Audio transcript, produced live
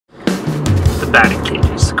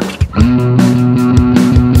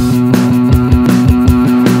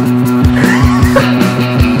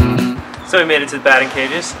made it to the batting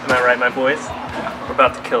cages. Am I right, my boys? We're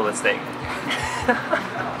about to kill this thing.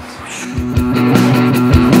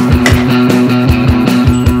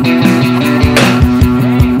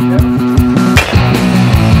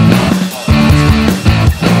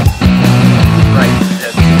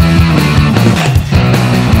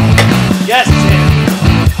 Yes, Tim.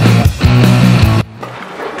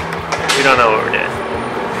 We don't know what we're doing.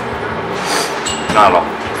 Not at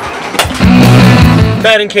all.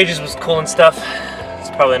 Batting cages was cool and stuff. It's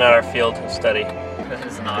probably not our field of study. That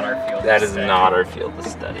is not our field. That is not our field of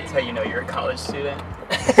study. That's how you know you're a college student.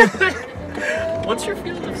 What's your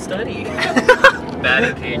field of study?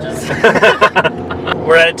 Batting cages.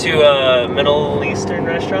 We're headed to a Middle Eastern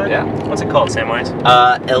restaurant. Yeah. What's it called, Samwise?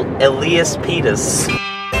 Elias Pitas.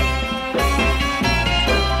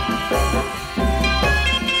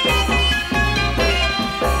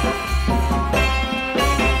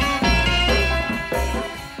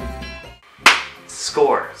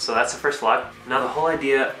 Score. So that's the first vlog. Now the whole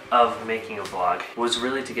idea of making a vlog was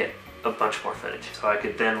really to get a bunch more footage so I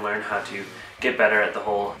could then learn how to get better at the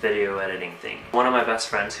whole video editing thing. One of my best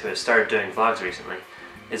friends who has started doing vlogs recently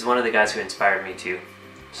is one of the guys who inspired me to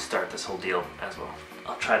start this whole deal as well.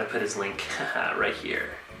 I'll try to put his link right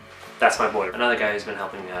here. That's my boy. Another guy who's been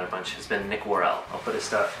helping me out a bunch has been Worrell. I'll put his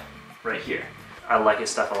stuff right here. I like his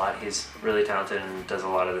stuff a lot. He's really talented and does a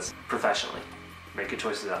lot of this professionally. Make good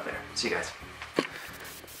choices out there. See you guys.